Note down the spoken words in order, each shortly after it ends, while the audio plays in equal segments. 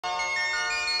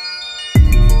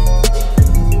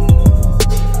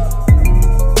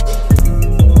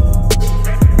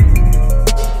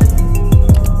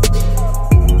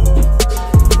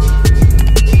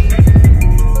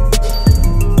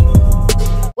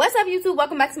up, YouTube?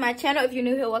 Welcome back to my channel. If you're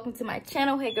new here, welcome to my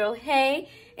channel. Hey girl, hey.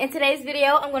 In today's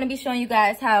video, I'm going to be showing you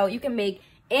guys how you can make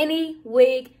any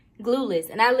wig glueless.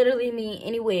 And I literally mean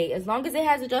any wig. As long as it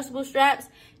has adjustable straps,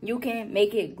 you can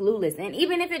make it glueless. And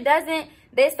even if it doesn't,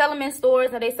 they sell them in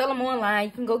stores or they sell them online.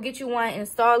 You can go get you one,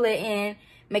 install it, and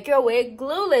make your wig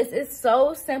glueless. It's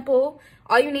so simple.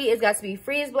 All you need is got to be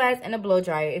freeze blast and a blow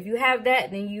dryer. If you have that,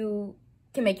 then you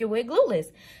can make your wig glueless.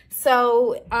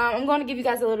 So I'm going to give you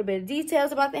guys a little bit of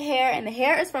details about the hair, and the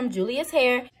hair is from Julia's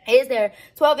Hair. It is their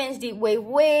 12-inch deep wave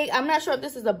wig. I'm not sure if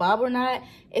this is a bob or not.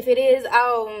 If it is,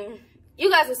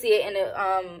 you guys will see it in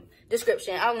the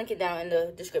description. I'll link it down in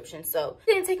the description. So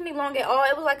it didn't take me long at all.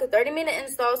 It was like a 30-minute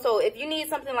install. So if you need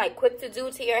something like quick to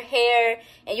do to your hair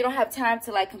and you don't have time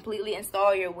to like completely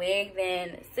install your wig,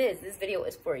 then sis, this video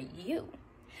is for you.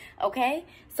 Okay,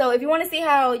 so if you want to see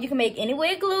how you can make any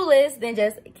wig glueless, then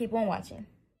just keep on watching.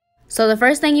 So the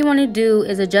first thing you want to do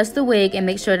is adjust the wig and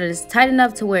make sure that it's tight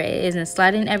enough to where it isn't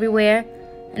sliding everywhere.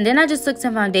 And then I just took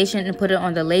some foundation and put it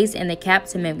on the lace and the cap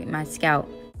to mimic my scalp.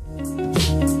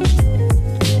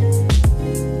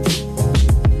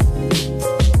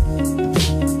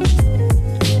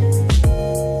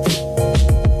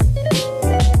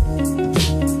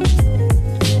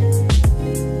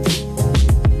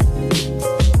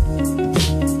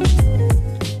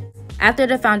 After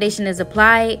the foundation is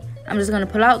applied, I'm just going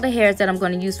to pull out the hairs that I'm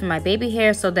going to use for my baby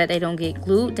hair so that they don't get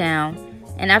glued down.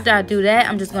 And after I do that,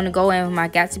 I'm just going to go in with my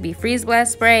Got2b Freeze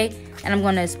Blast spray, and I'm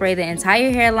going to spray the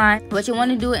entire hairline. But you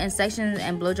want to do it in sections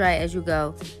and blow dry it as you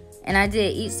go. And I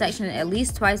did each section at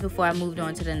least twice before I moved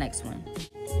on to the next one.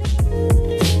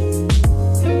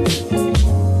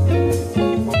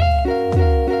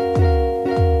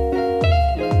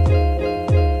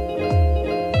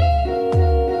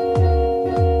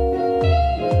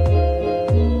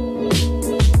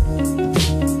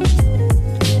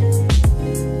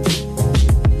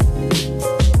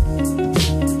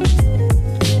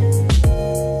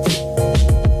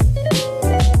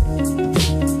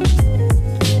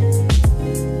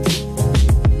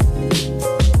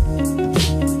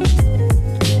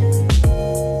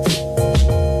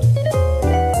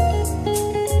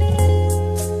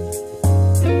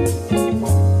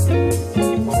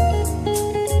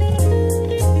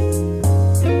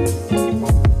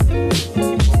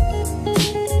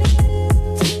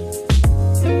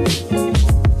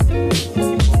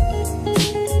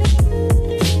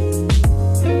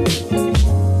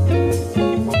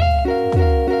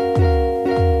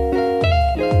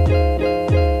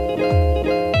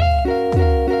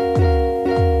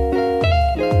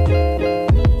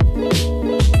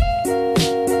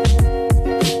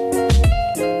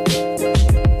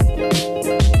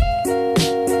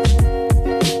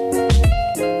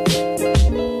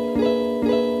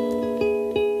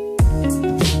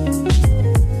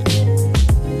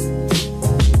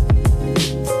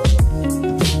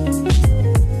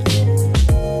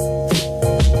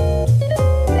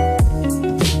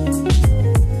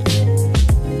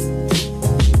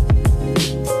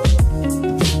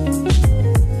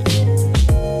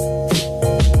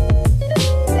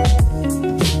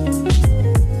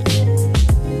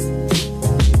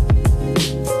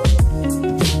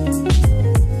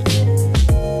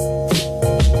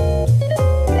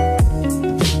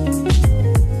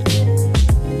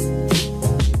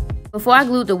 Before I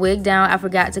glued the wig down, I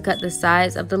forgot to cut the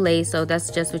sides of the lace, so that's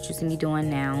just what you see me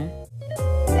doing now.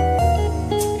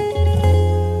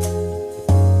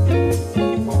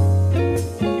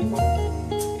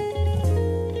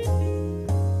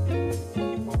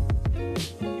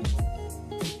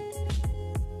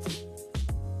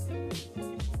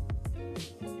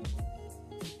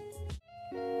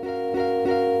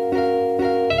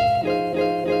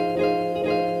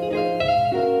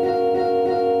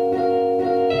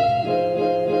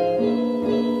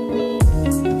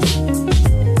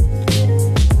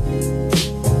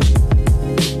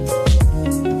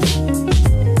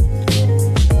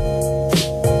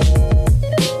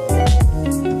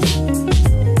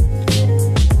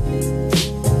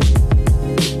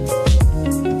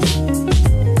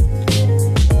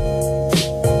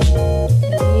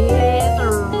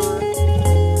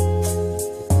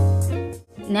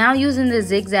 Now using the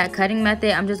zigzag cutting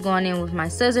method, I'm just going in with my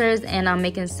scissors and I'm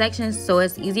making sections so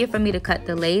it's easier for me to cut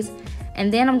the lace.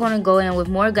 And then I'm going to go in with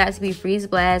more Got2b Freeze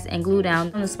Blast and glue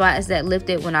down on the spots that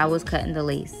lifted when I was cutting the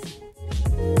lace.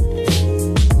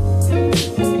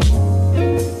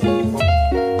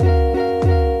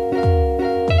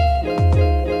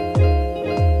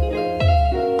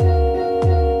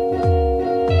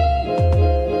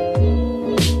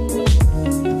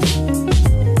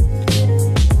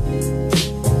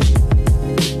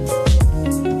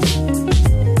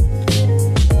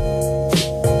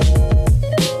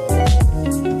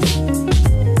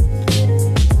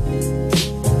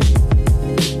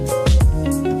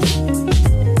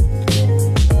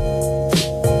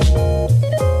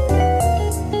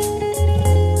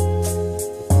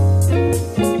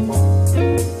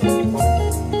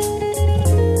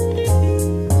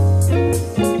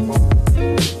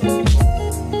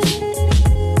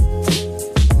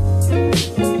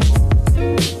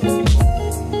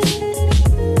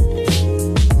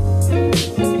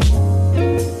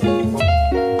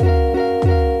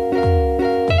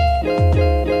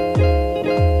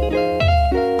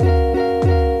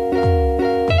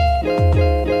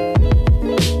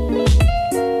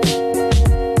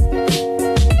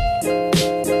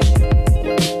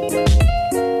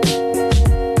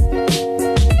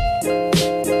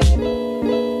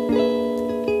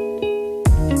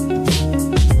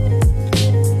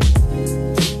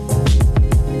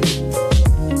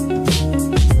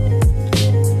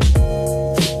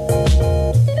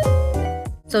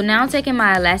 So now taking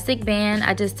my elastic band,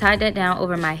 I just tied that down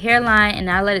over my hairline and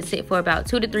I let it sit for about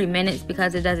 2 to 3 minutes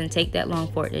because it doesn't take that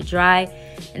long for it to dry.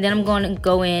 And then I'm going to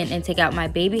go in and take out my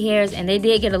baby hairs, and they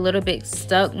did get a little bit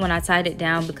stuck when I tied it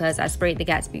down because I sprayed the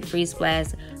Gatsby Freeze Splash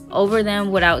over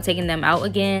them without taking them out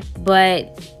again.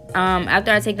 But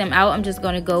after I take them out, I'm just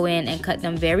going to go in and cut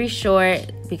them very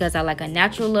short because I like a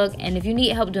natural look. And if you need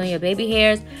help doing your baby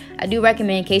hairs, I do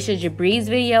recommend Keisha Jabri's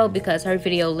video because her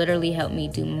video literally helped me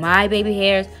do my baby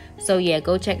hairs. So yeah,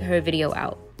 go check her video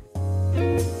out.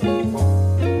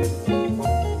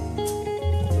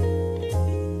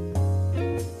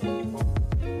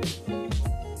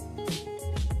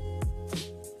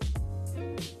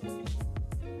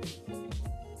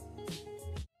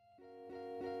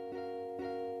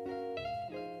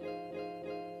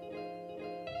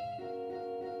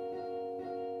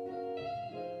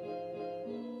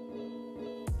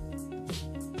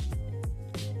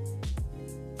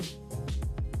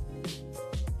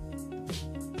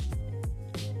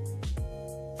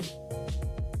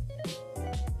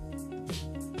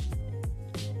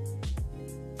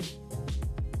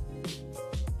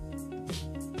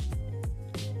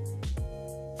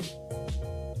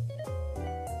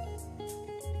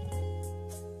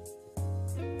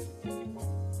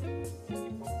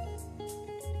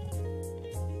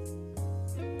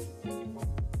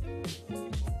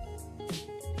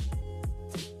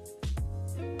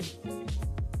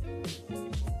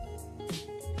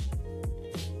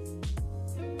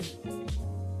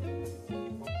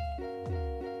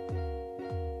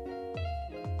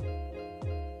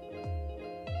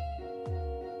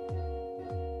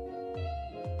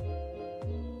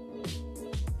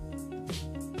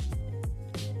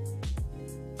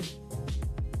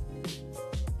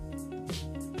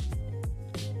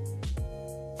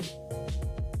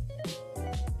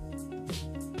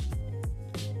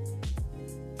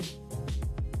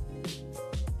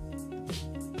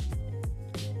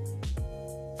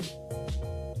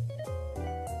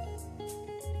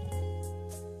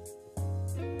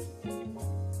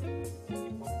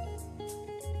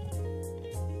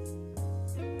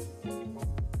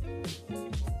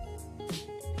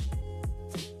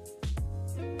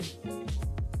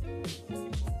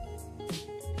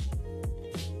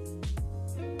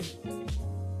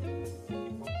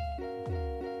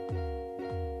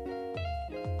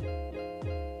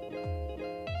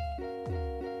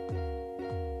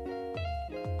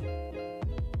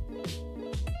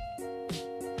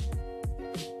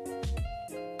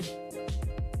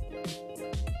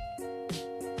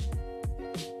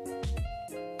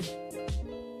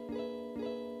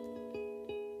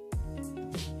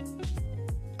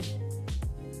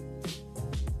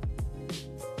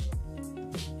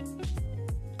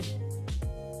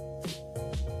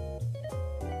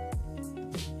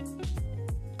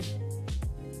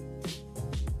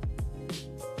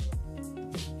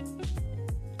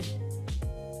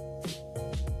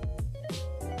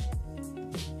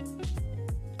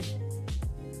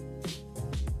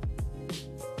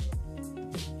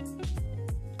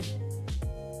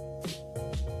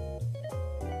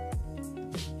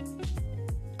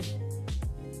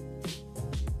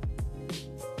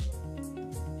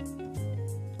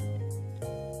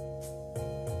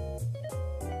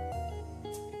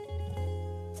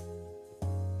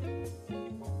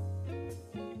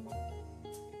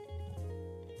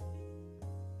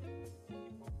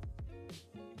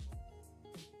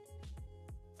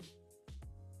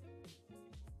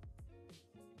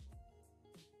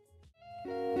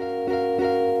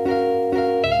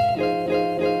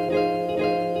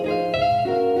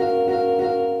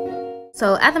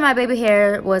 So after my baby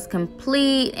hair was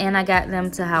complete and I got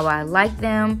them to how I like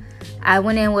them, I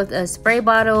went in with a spray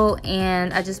bottle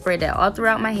and I just sprayed that all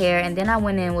throughout my hair. And then I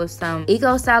went in with some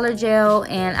Eco Styler gel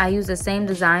and I used the same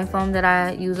design foam that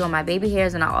I use on my baby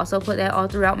hairs, and I also put that all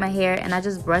throughout my hair, and I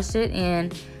just brushed it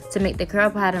in to make the curl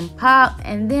pattern pop.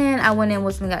 And then I went in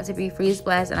with some Gatsby Freeze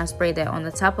Splash and I sprayed that on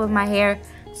the top of my hair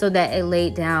so that it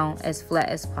laid down as flat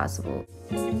as possible.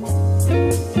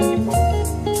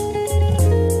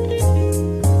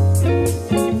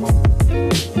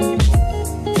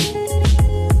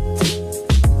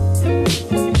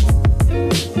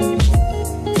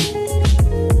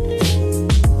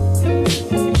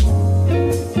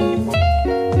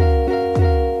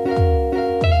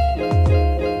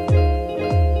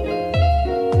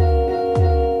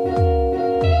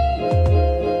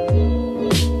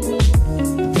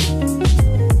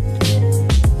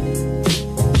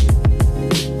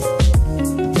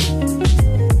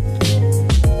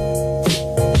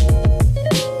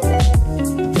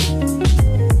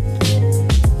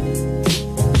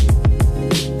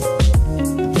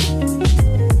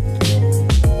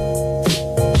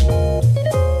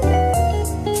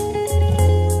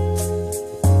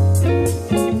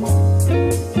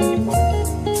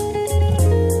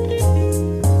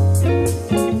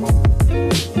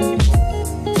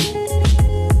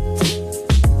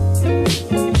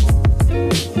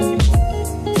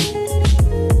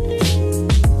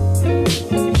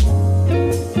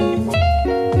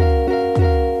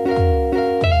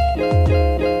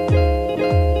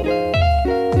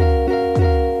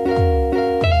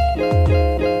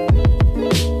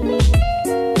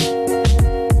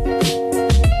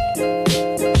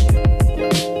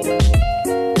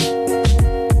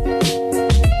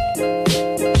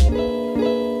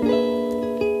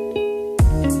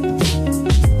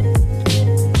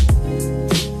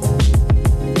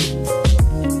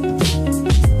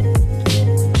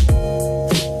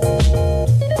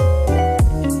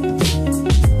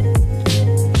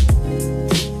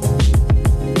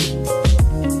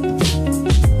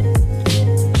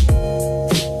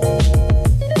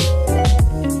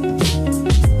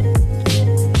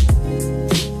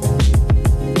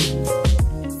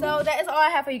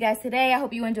 have for you guys today. I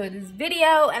hope you enjoyed this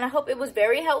video, and I hope it was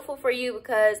very helpful for you,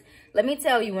 because let me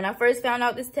tell you, when I first found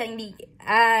out this technique,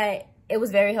 it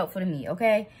was very helpful to me,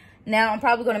 okay? Now I'm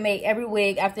probably going to make every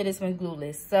wig after this one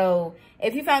glueless. So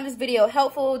if you found this video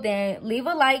helpful, then leave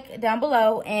a like down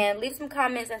below and leave some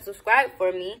comments and subscribe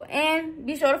for me. And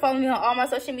be sure to follow me on all my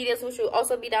social medias, which will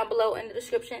also be down below in the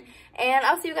description. And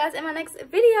I'll see you guys in my next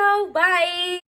video. Bye!